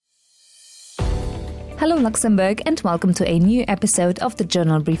Hello Luxembourg and welcome to a new episode of the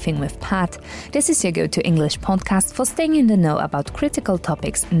Journal Briefing with Pat. This is your go-to English podcast for staying in the know about critical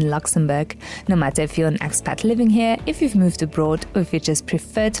topics in Luxembourg. No matter if you're an expat living here, if you've moved abroad, or if you just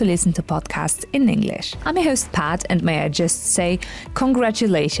prefer to listen to podcasts in English. I'm your host Pat, and may I just say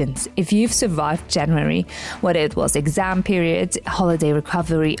congratulations if you've survived January, whether it was exam period, holiday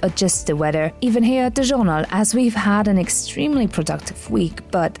recovery or just the weather. Even here at the Journal, as we've had an extremely productive week,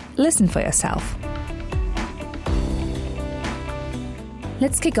 but listen for yourself.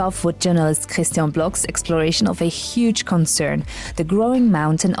 Let's kick off with journalist Christian Bloch's exploration of a huge concern, the growing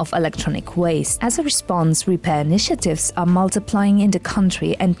mountain of electronic waste. As a response, repair initiatives are multiplying in the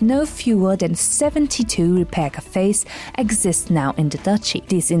country and no fewer than 72 repair cafes exist now in the Duchy.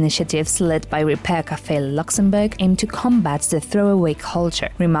 These initiatives, led by Repair Café Luxembourg, aim to combat the throwaway culture.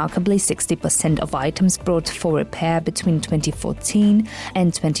 Remarkably, 60% of items brought for repair between 2014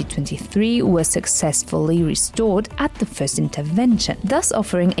 and 2023 were successfully restored at the first intervention, thus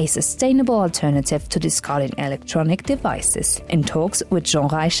offering a sustainable alternative to discarding electronic devices. In talks with Jean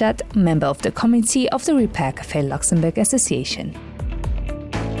Reichert, member of the committee of the Repair Café Luxembourg Association.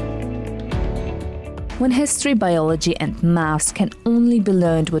 When history, biology and maths can only be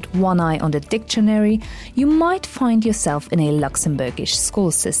learned with one eye on the dictionary, you might find yourself in a Luxembourgish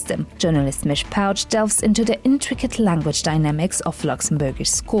school system. Journalist Mish Pouch delves into the intricate language dynamics of Luxembourgish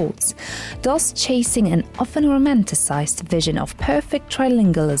schools, thus chasing an often romanticized vision of perfect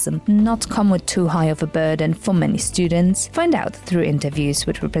trilingualism not come with too high of a burden for many students. Find out through interviews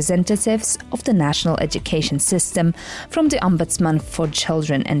with representatives of the national education system, from the Ombudsman for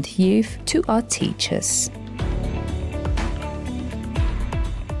Children and Youth to our teachers.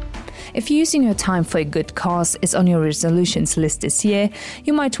 If using your time for a good cause is on your resolutions list this year,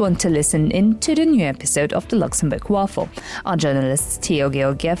 you might want to listen in to the new episode of the Luxembourg Waffle. Our journalists Theo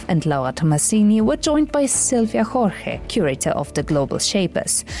Georgiev and Laura Tomasini were joined by Silvia Jorge, curator of the Global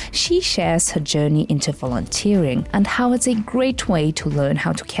Shapers. She shares her journey into volunteering and how it's a great way to learn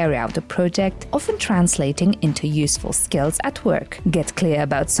how to carry out a project, often translating into useful skills at work. Get clear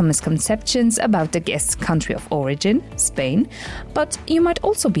about some misconceptions about the guest's country of origin, Spain, but you might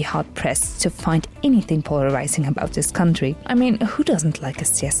also be hard-pressed to find anything polarizing about this country. I mean, who doesn't like a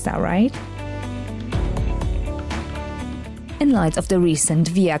siesta, right? In light of the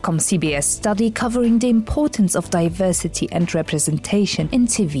recent Viacom CBS study covering the importance of diversity and representation in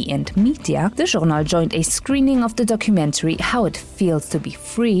TV and media, the Journal joined a screening of the documentary How It Feels to Be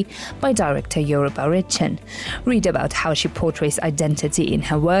Free by director Yoruba Richen. Read about how she portrays identity in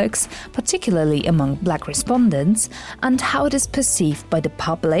her works, particularly among Black respondents, and how it is perceived by the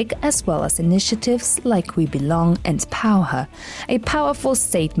public, as well as initiatives like We Belong and Power, a powerful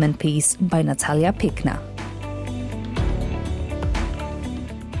statement piece by Natalia Pickner.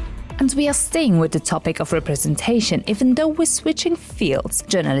 And we are staying with the topic of representation, even though we're switching fields.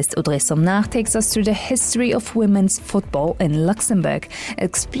 Journalist Audrey Somnard takes us through the history of women's football in Luxembourg,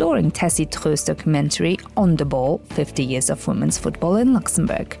 exploring Tessie Treul's documentary On the Ball, 50 Years of Women's Football in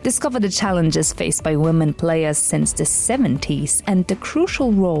Luxembourg. Discover the challenges faced by women players since the 70s and the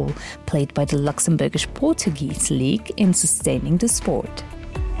crucial role played by the Luxembourgish Portuguese League in sustaining the sport.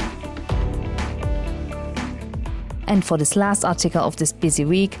 And for this last article of this busy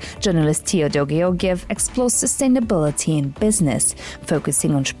week, journalist Theodor Georgiev explores sustainability in business,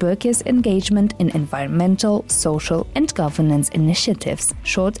 focusing on Spürke's engagement in environmental, social and governance initiatives,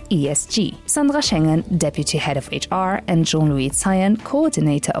 short ESG. Sandra Schengen, deputy head of HR, and Jean-Louis Zayen,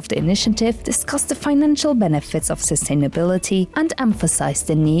 coordinator of the initiative, discussed the financial benefits of sustainability and emphasized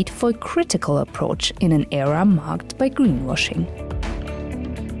the need for a critical approach in an era marked by greenwashing.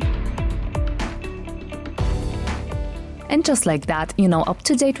 And just like that, you're now up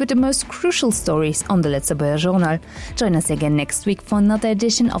to date with the most crucial stories on the Letztebuer Journal. Join us again next week for another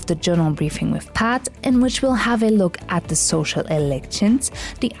edition of the Journal Briefing with Pat, in which we'll have a look at the social elections,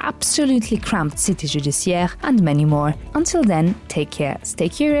 the absolutely cramped Cité Judiciaire, and many more. Until then, take care, stay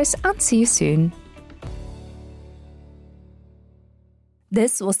curious, and see you soon.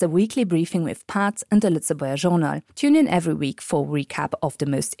 This was the weekly briefing with Pat and the Letztebuer Journal. Tune in every week for a recap of the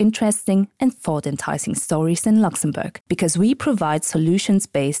most interesting and thought-enticing stories in Luxembourg, because we provide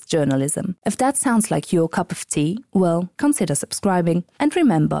solutions-based journalism. If that sounds like your cup of tea, well, consider subscribing. And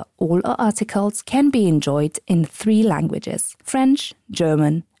remember, all our articles can be enjoyed in 3 languages: French,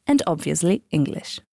 German, and obviously English.